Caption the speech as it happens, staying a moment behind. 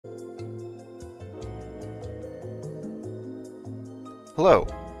Hello,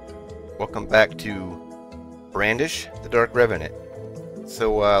 welcome back to Brandish, the Dark Revenant.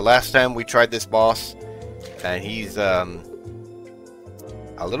 So last time we tried this boss, and he's a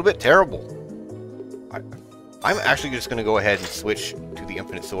little bit terrible. I'm actually just going to go ahead and switch to the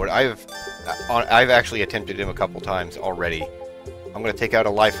Infinite Sword. I've actually attempted him a couple times already. I'm going to take out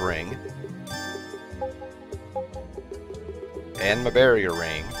a life ring and my barrier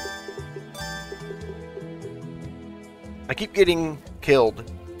ring. I keep getting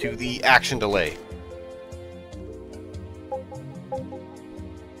killed to the action delay.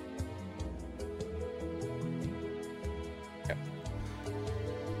 Yep.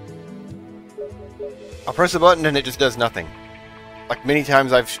 I'll press the button and it just does nothing. Like many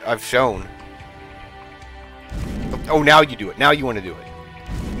times I've shown. Oh, now you do it. Now you want to do it.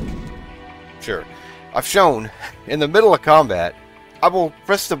 Sure. I've shown in the middle of combat, I will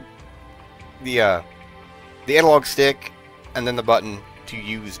press the analog stick and then the button to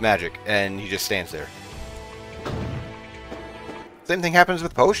use magic, and he just stands there. Same thing happens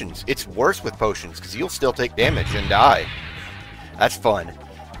with potions. It's worse with potions, because you'll still take damage and die. That's fun.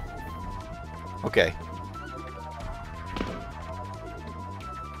 Okay.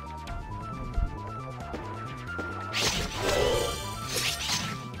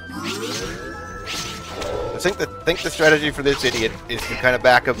 I think the strategy for this idiot is to kind of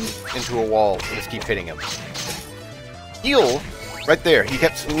back him into a wall and just keep hitting him. Heal! Right there. He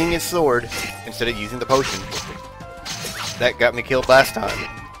kept swinging his sword instead of using the potion. That got me killed last time.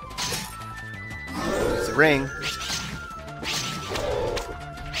 There's the ring.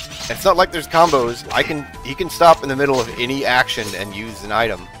 It's not like there's combos. He can stop in the middle of any action and use an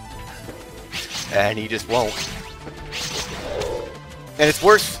item. And he just won't. And it's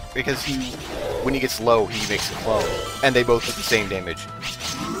worse because when he gets low, he makes a clone. And they both do the same damage.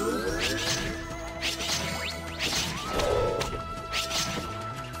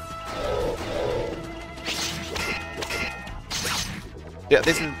 Yeah,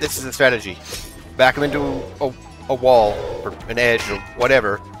 this is a strategy. Back him into a wall, or an edge, or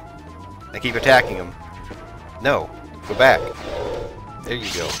whatever, and keep attacking him. No. Go back. There you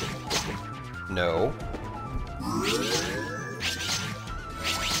go. No.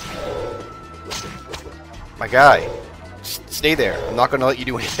 My guy. Just stay there. I'm not going to let you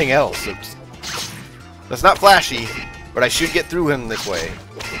do anything else. That's not flashy, but I should get through him this way.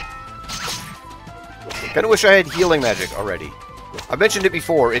 Kinda wish I had healing magic already. I mentioned it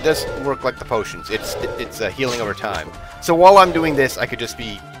before, it doesn't work like the potions. It's healing over time. So while I'm doing this, I could just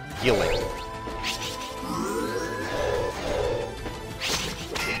be healing.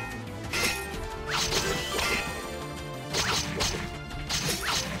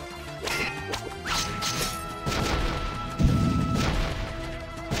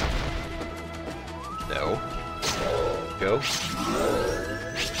 No. Go.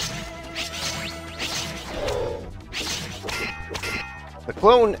 The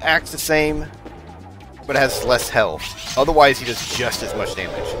clone acts the same, but has less health. Otherwise, he does just as much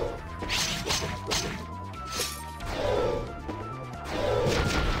damage.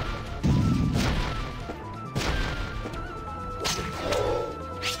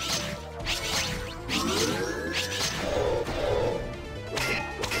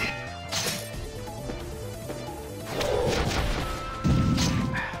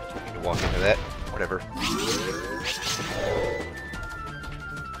 Don't need to walk into that. Whatever.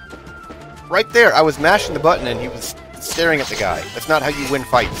 Right there, I was mashing the button and he was staring at the guy. That's not how you win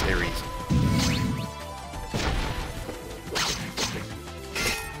fights, Ares.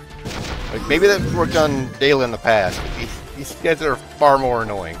 Like, maybe that worked on Dale in the past, but these guys are far more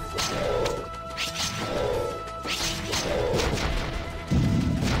annoying.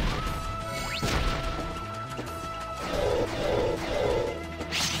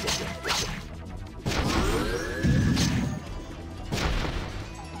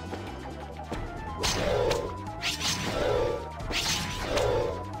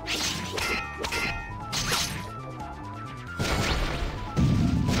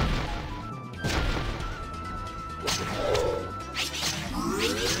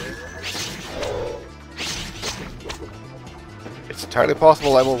 It's entirely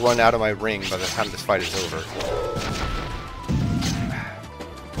possible I will run out of my ring by the time this fight is over.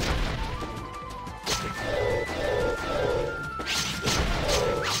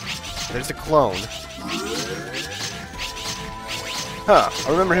 There's a clone. Huh,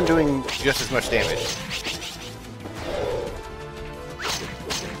 I remember him doing just as much damage.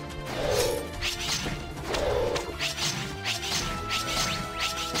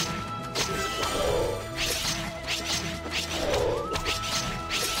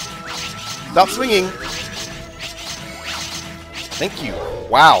 Stop swinging! Thank you.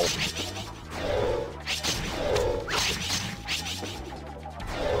 Wow.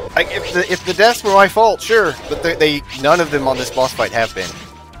 Like, if the deaths were my fault, sure, but none of them on this boss fight have been.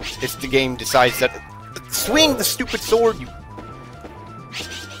 It's the game decides that swing the stupid sword, you.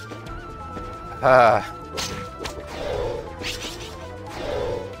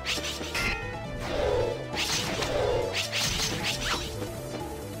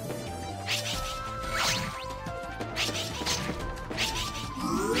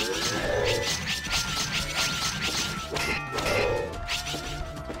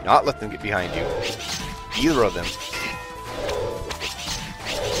 Not let them get behind you. Either of them.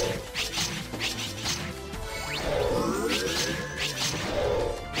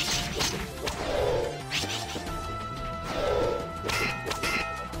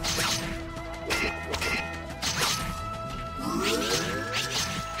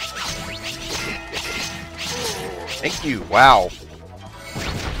 Thank you. Wow.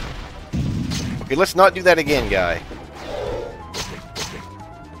 Okay, let's not do that again, guy.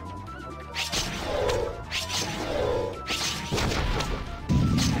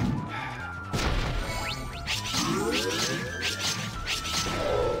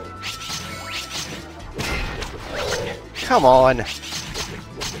 Come on.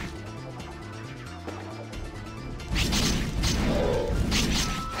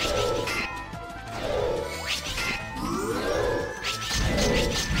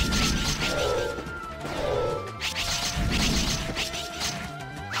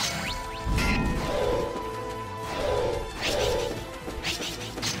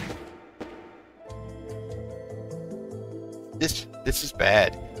 This is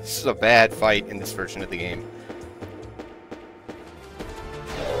bad. This is a bad fight in this version of the game.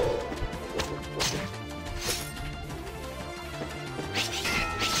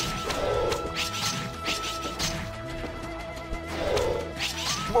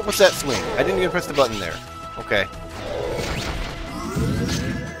 What was that swing? I didn't even press the button there. Okay.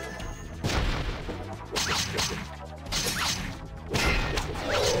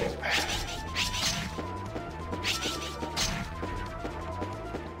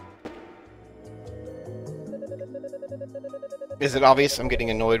 Is it obvious I'm getting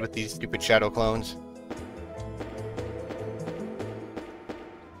annoyed with these stupid shadow clones?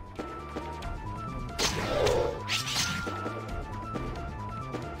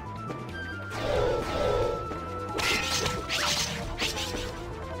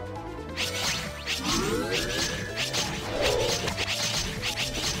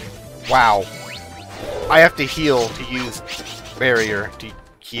 Wow. I have to heal to use barrier to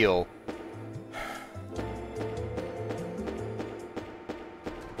heal.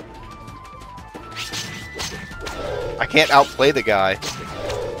 I can't outplay the guy.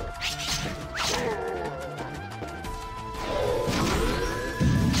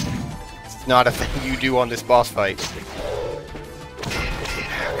 It's not a thing you do on this boss fight.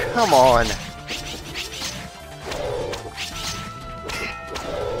 Come on.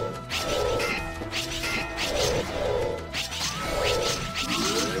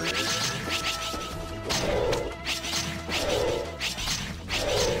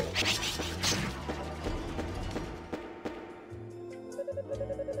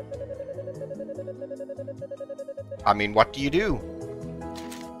 I mean, what do you do?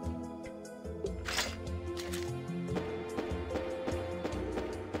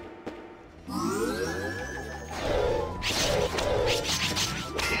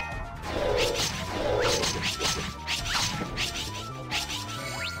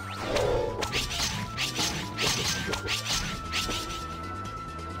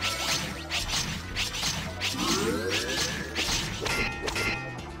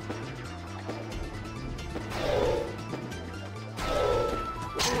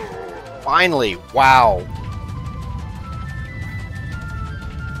 Finally! Wow!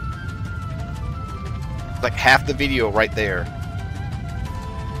 Like half the video right there.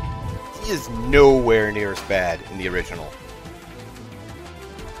 He is nowhere near as bad in the original.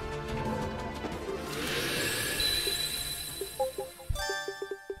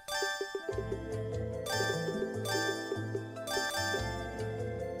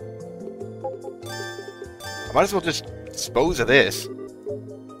 I might as well just dispose of this.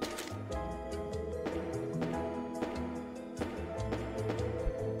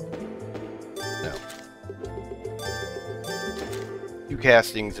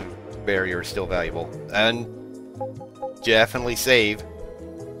 Castings of barrier are still valuable, and definitely save.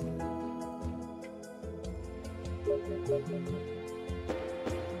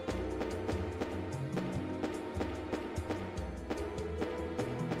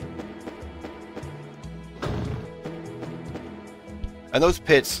 And those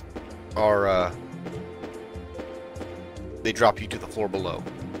pits are, they drop you to the floor below,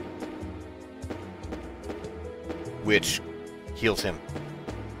 which heals him.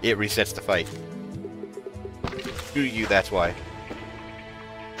 It resets the fight. Screw you, that's why.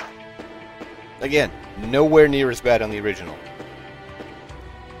 Again, nowhere near as bad on the original.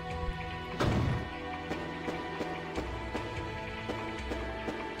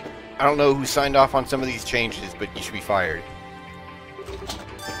 I don't know who signed off on some of these changes, but you should be fired.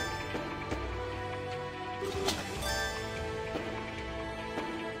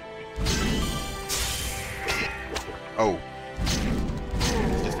 Oh.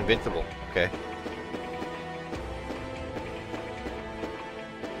 It's just invincible. Okay.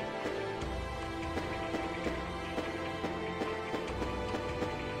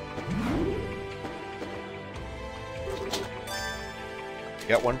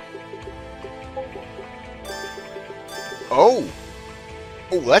 Got one. Oh!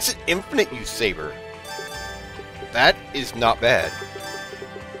 Oh, that's an infinite use saber. That is not bad.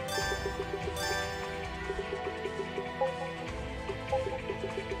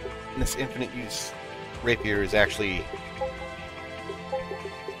 And this infinite use rapier is actually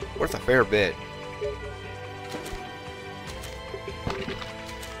worth a fair bit.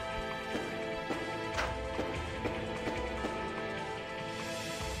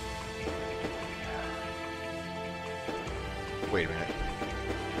 Wait a minute.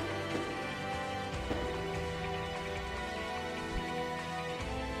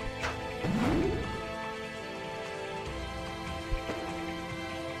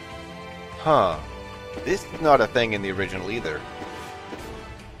 Huh. This is not a thing in the original either.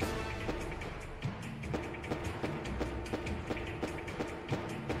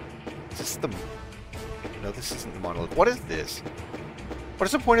 Is this the... No, this isn't the monolith. What is this? What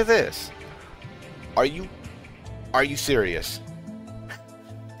is the point of this? Are you serious?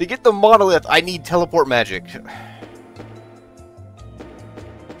 To get the monolith, I need teleport magic.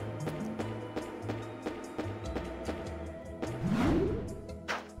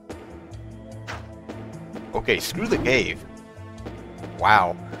 Okay, screw the cave.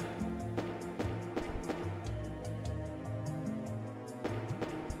 Wow.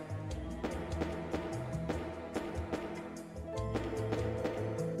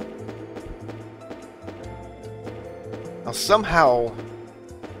 Now somehow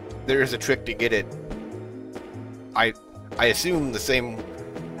there is a trick to get it. I assume the same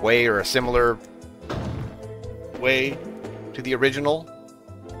way or a similar way to the original.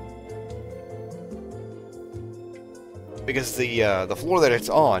 Because the floor that it's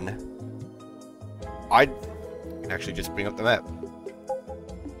on, I can actually just bring up the map.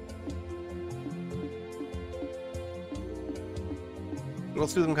 It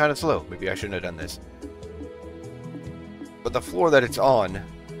goes through them kind of slow. Maybe I shouldn't have done this. But the floor that it's on,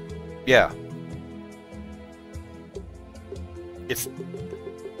 yeah.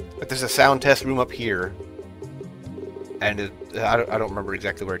 But there's a sound test room up here. And I don't remember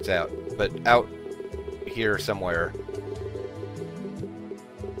exactly where it's at. But out here somewhere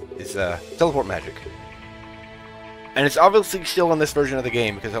is teleport magic. And it's obviously still on this version of the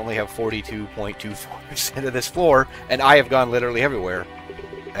game because I only have 42.24% of this floor. And I have gone literally everywhere.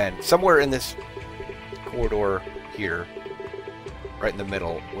 And somewhere in this corridor here, right in the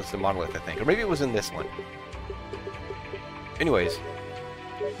middle, was the monolith, I think. Or maybe it was in this one. Anyways.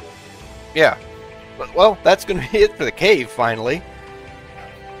 Yeah. But, well, that's going to be it for the cave, finally.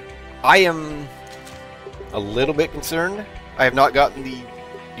 I am a little bit concerned. I have not gotten the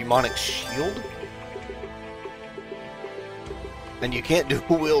demonic shield. And you can't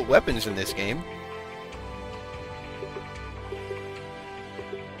dual-wield weapons in this game.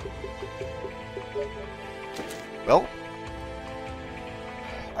 Well,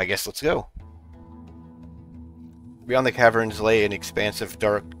 I guess let's go. Beyond the caverns lay an expanse of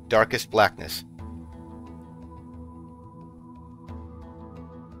darkest blackness.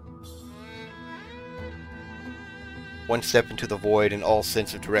 One step into the void and all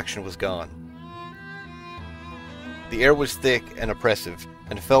sense of direction was gone. The air was thick and oppressive,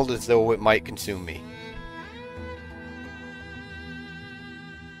 and felt as though it might consume me.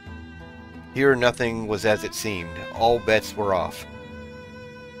 Here nothing was as it seemed. All bets were off.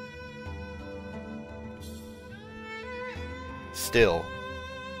 Still,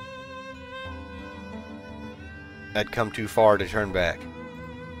 I'd come too far to turn back.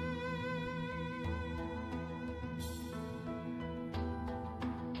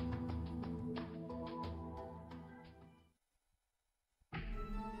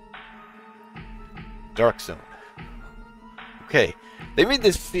 Dark Zone. Okay, they made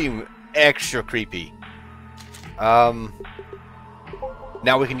this seem extra creepy.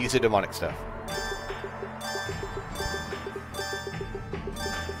 Now we can use the demonic stuff.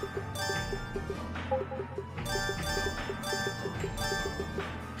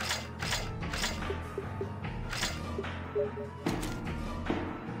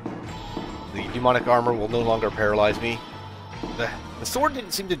 The demonic armor will no longer paralyze me. The sword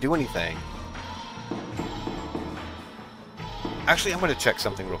didn't seem to do anything. Actually, I'm going to check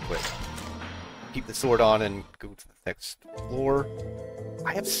something real quick. Keep the sword on and go to the next floor.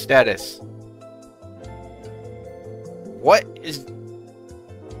 I have status. What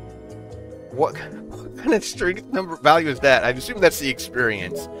kind of strength number value is that? I assume that's the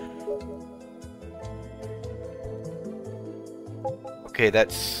experience. Okay, that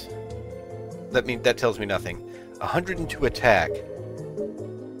tells me nothing. 102 attack.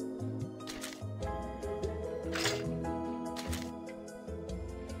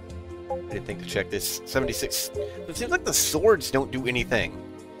 I didn't think to check this. 76. It seems like the swords don't do anything.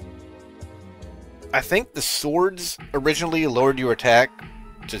 I think the swords originally lowered your attack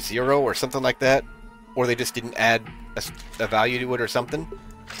to 0 or something like that. Or they just didn't add a value to it or something.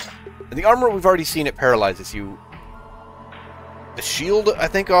 And the armor, we've already seen it paralyzes you. The shield, I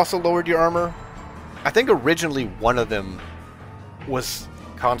think, also lowered your armor. I think originally one of them was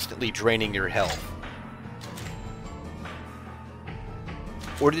constantly draining your health.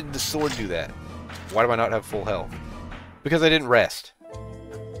 Or did the sword do that? Why do I not have full health? Because I didn't rest.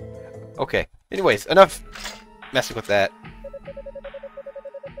 Okay. Anyways, enough messing with that.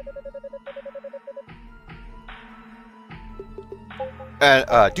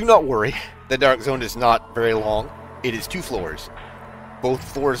 And do not worry. The Dark Zone is not very long. It is 2 floors. Both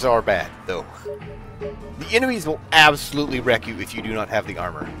floors are bad, though. The enemies will absolutely wreck you if you do not have the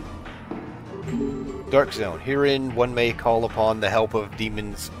armor. Dark Zone. Herein, one may call upon the help of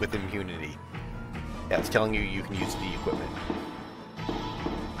demons with immunity. Yeah, it's telling you you can use the equipment.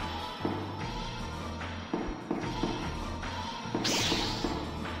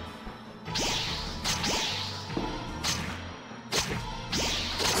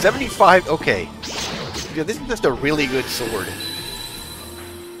 $75. Okay. Yeah, this is just a really good sword.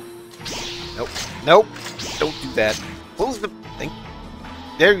 Nope. Nope. Don't do that. Close the thing.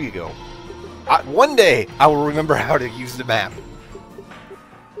 There you go. One day, I will remember how to use the map.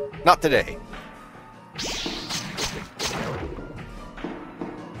 Not today.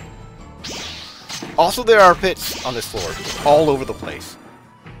 Also, there are pits on this floor. All over the place.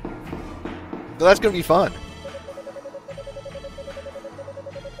 So that's going to be fun.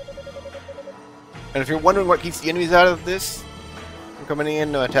 And if you're wondering what keeps the enemies out of this, from coming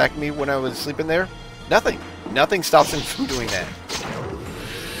in and attacking me when I was sleeping there, nothing. Nothing stops them from doing that.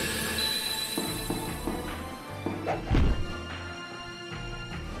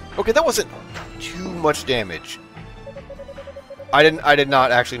 Okay, that wasn't too much damage. I did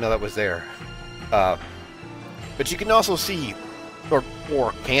not actually know that was there. But you can also see, or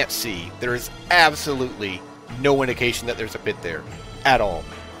can't see, there is absolutely no indication that there's a pit there at all.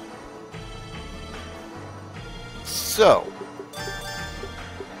 So,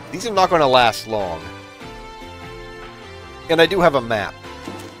 these are not going to last long. And I do have a map.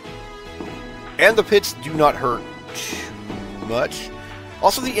 And the pits do not hurt too much.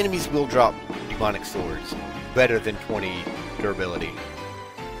 Also, the enemies will drop demonic swords. Better than 20 durability.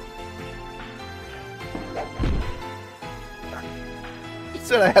 It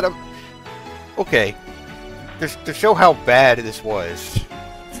said I had a... Okay. To show how bad this was,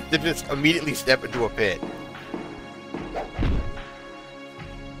 to just immediately step into a pit.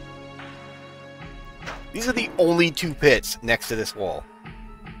 These are the only 2 pits next to this wall.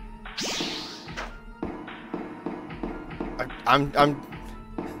 I'm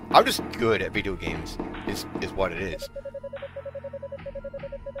just good at video games, is what it is.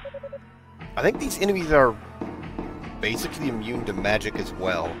 I think these enemies are basically immune to magic as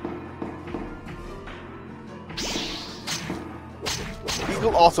well. These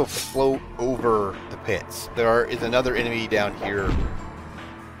will also float over the pits. There is another enemy down here.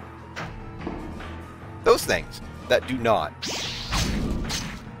 Those things that do not.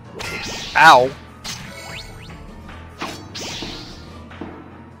 Ow!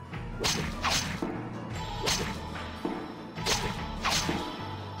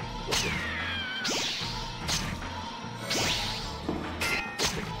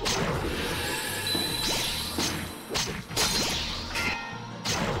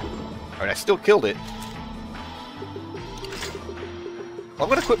 Alright, I still killed it. I'm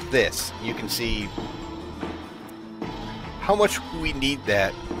going to equip this. You can see how much we need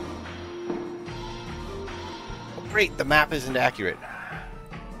that. Oh, great, the map isn't accurate.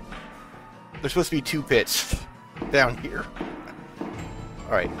 There's supposed to be 2 pits down here.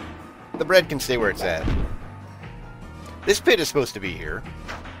 Alright. The bread can stay where it's at. This pit is supposed to be here.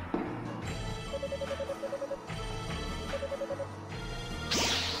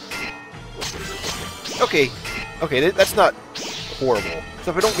 Okay. Okay, that's not horrible.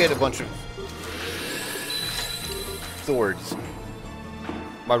 So if I don't get a bunch of swords,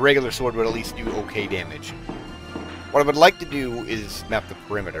 my regular sword would at least do okay damage. What I would like to do is map the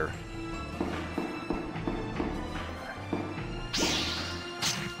perimeter.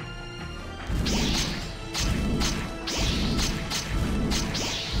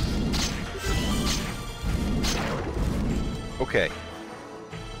 Okay.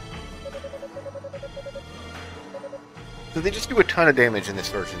 So they just do a ton of damage in this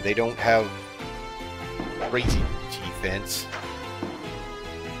version. They don't have crazy defense.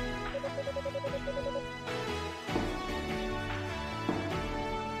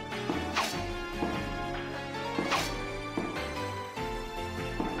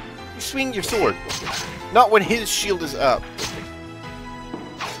 You swing your sword. Not when his shield is up.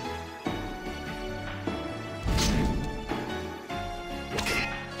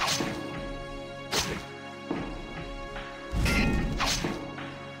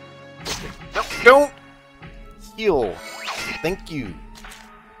 Don't heal. Thank you.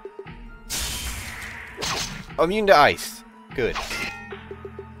 Immune to ice. Good.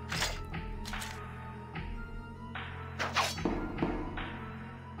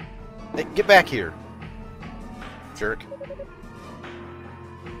 Hey, get back here. Jerk.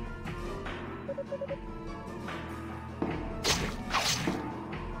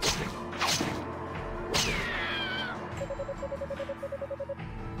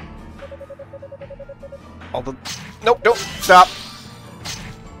 Although, nope, don't stop.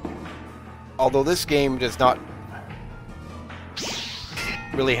 Although this game does not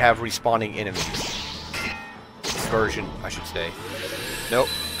really have respawning enemies. This version, I should say. Nope.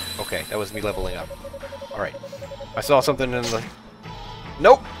 Okay, that was me leveling up. Alright. I saw something in the...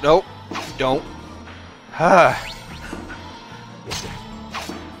 Nope, nope, don't. Ah.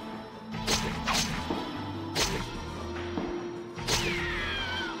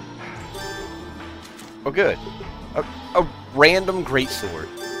 Oh, good. A random greatsword.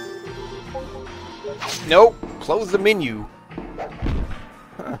 Nope. Close the menu.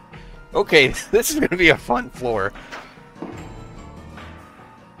 Huh. Okay, this is going to be a fun floor.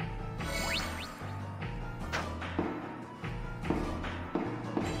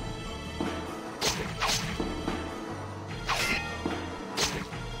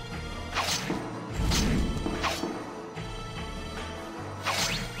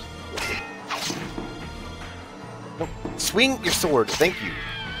 Swing your sword, thank you.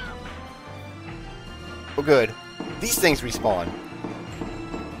 Oh good. These things respawn.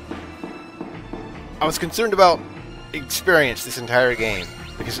 I was concerned about experience this entire game,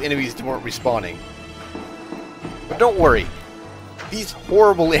 because enemies weren't respawning. But don't worry. These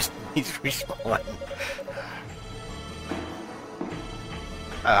horrible enemies respawn.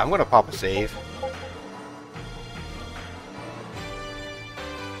 I'm gonna pop a save.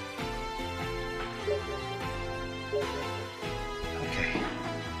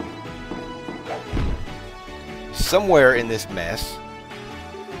 Somewhere in this mess,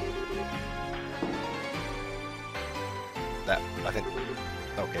 that I think,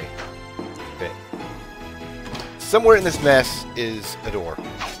 okay, somewhere in this mess is a door.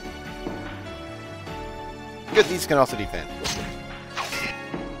 Good, these can also defend.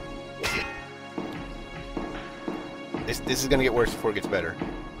 This is gonna get worse before it gets better.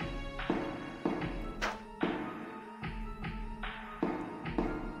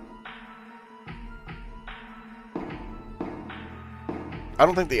 I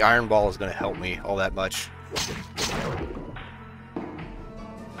don't think the iron ball is going to help me all that much.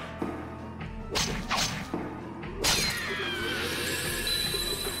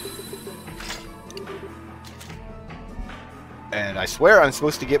 And I swear I'm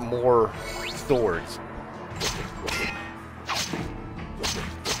supposed to get more swords.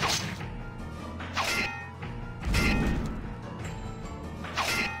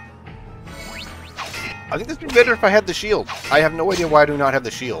 I think this would be better if I had the shield. I have no idea why I do not have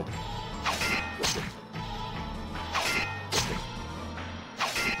the shield.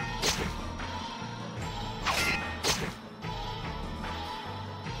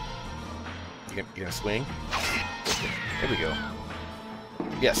 You gonna swing? There we go.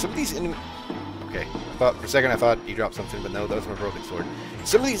 Yeah, some of these enemies... Okay, for a second I thought you dropped something, but no, that was my broken sword.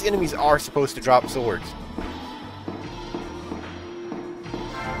 Some of these enemies are supposed to drop swords.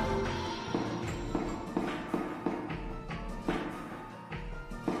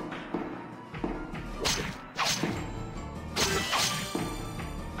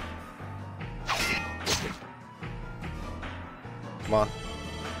 Come on.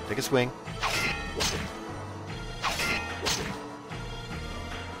 Take a swing.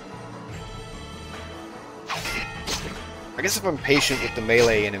 I guess if I'm patient with the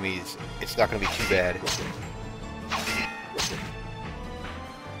melee enemies, it's not going to be too bad.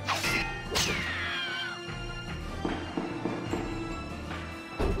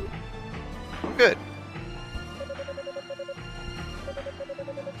 Good.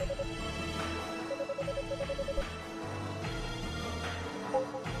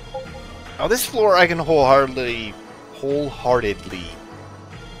 Oh, this floor I can wholeheartedly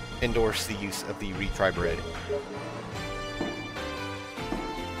endorse the use of the retry bread.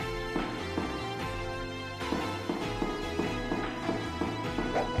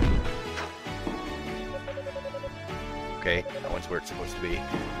 Okay, that one's where it's supposed to be.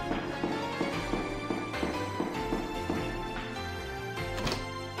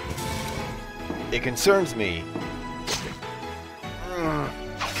 It concerns me.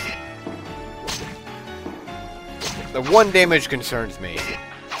 The one damage concerns me.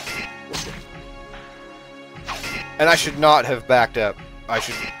 And I should not have backed up. I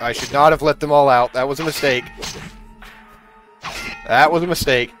should not have let them all out. That was a mistake. That was a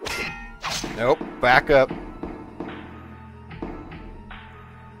mistake. Nope, back up.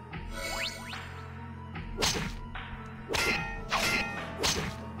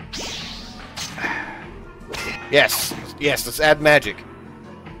 Yes, yes, let's add magic.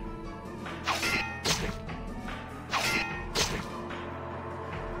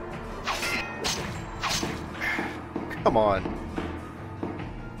 Come on.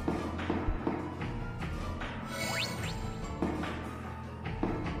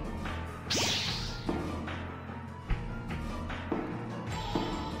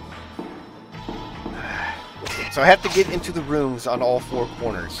 So I have to get into the rooms on all four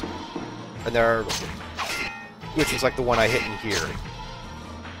corners. And there are... which is like the one I hit in here.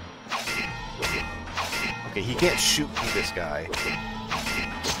 Okay, he can't shoot through this guy.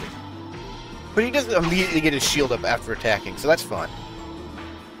 But he doesn't immediately get his shield up after attacking, so that's fun.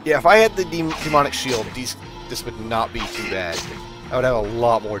 Yeah, if I had the demonic shield, this would not be too bad. I would have a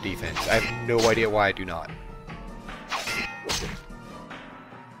lot more defense. I have no idea why I do not.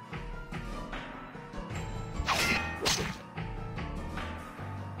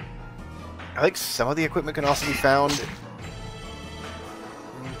 I think some of the equipment can also be found.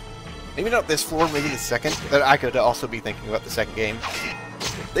 Maybe not this floor, maybe the second. But I could also be thinking about the second game.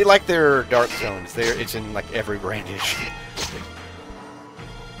 They like their dark zones. It's in like every Brandish.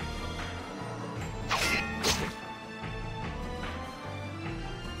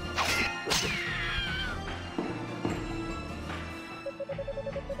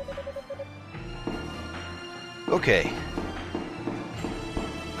 Okay.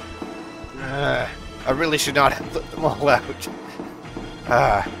 I really should not have put them all out.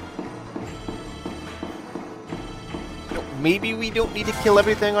 Maybe we don't need to kill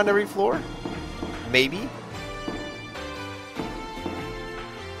everything on every floor? Maybe?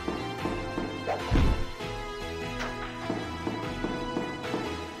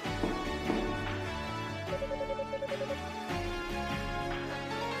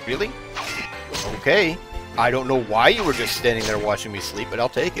 Really? Okay. I don't know why you were just standing there watching me sleep, but I'll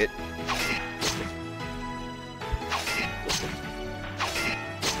take it.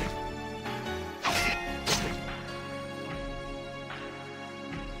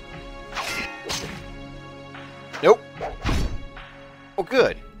 Nope. Oh,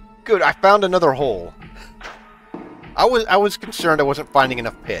 good. Good, I found another hole. I was concerned I wasn't finding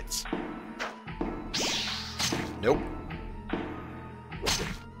enough pits. Nope.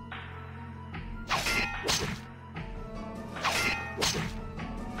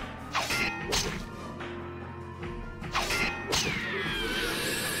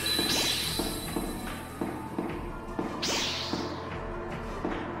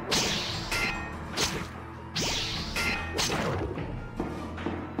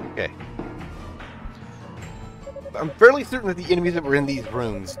 Okay. I'm fairly certain that the enemies that were in these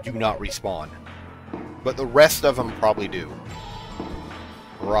rooms do not respawn. But the rest of them probably do.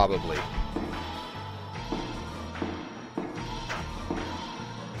 Probably.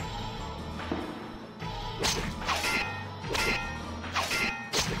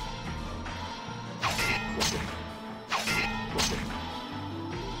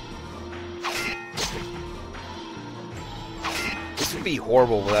 This would be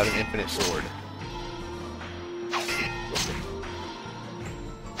horrible without an infinite sword.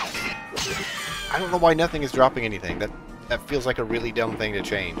 I don't know why nothing is dropping anything. That feels like a really dumb thing to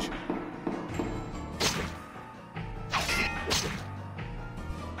change.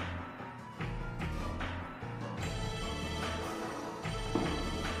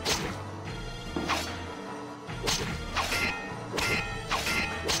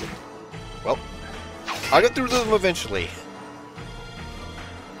 Well, I'll get through them eventually.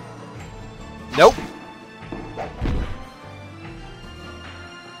 Nope.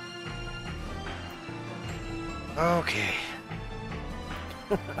 Okay.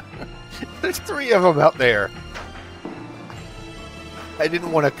 There's 3 of them out there. I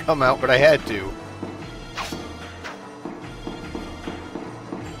didn't want to come out, but I had to.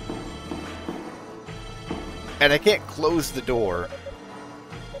 And I can't close the door.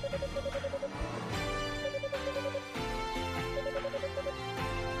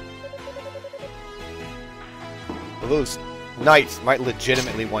 Well, those knights might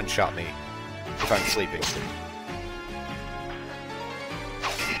legitimately one-shot me if I'm sleeping.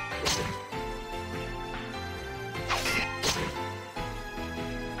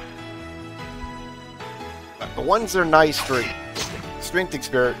 The ones are nice for strength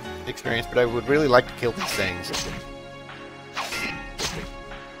experience, but I would really like to kill these things.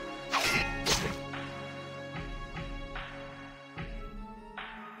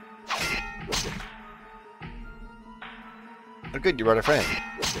 Oh good, you brought a friend.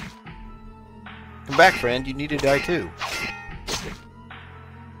 Come back, friend, you need to die too.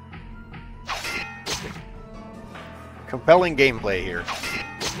 Compelling gameplay here.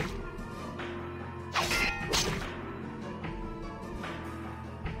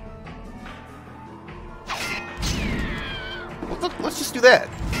 Let's just do that.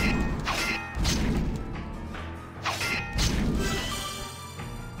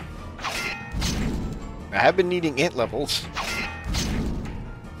 I have been needing int levels.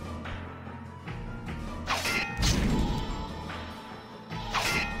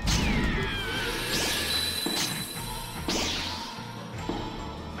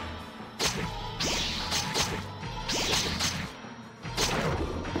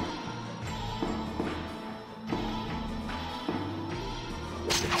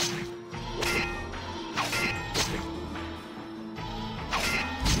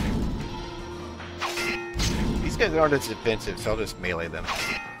 These guys aren't as defensive, so I'll just melee them.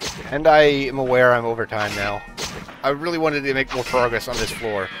 And I am aware I'm over time now. I really wanted to make more progress on this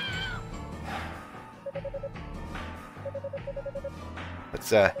floor.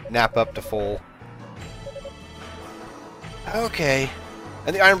 Let's nap up to full. Okay.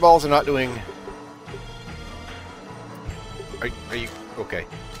 And the iron balls are not doing... Are you... Okay.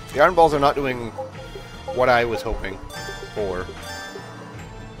 The iron balls are not doing what I was hoping for.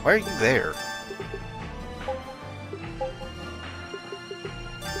 Why are you there?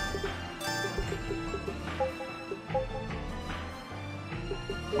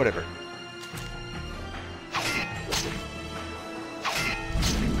 Whatever.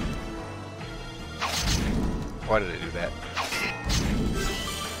 Why did I do that?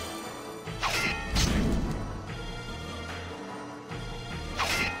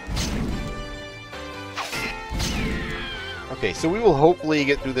 Okay, so we will hopefully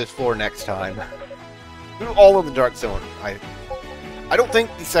get through this floor next time. Through all of the Dark Zone. I don't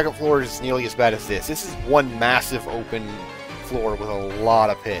think the second floor is nearly as bad as this. This is one massive open floor with a lot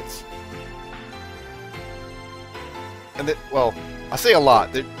of pits. And that, well, I say a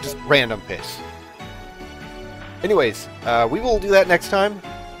lot, they're just random pits. Anyways, we will do that next time.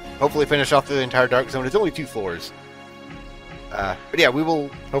 Hopefully finish off the entire Dark Zone. It's only 2 floors. But yeah, we will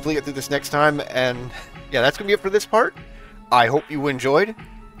hopefully get through this next time, and yeah, that's going to be it for this part. I hope you enjoyed.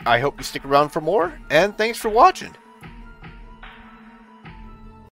 I hope you stick around for more, and thanks for watching.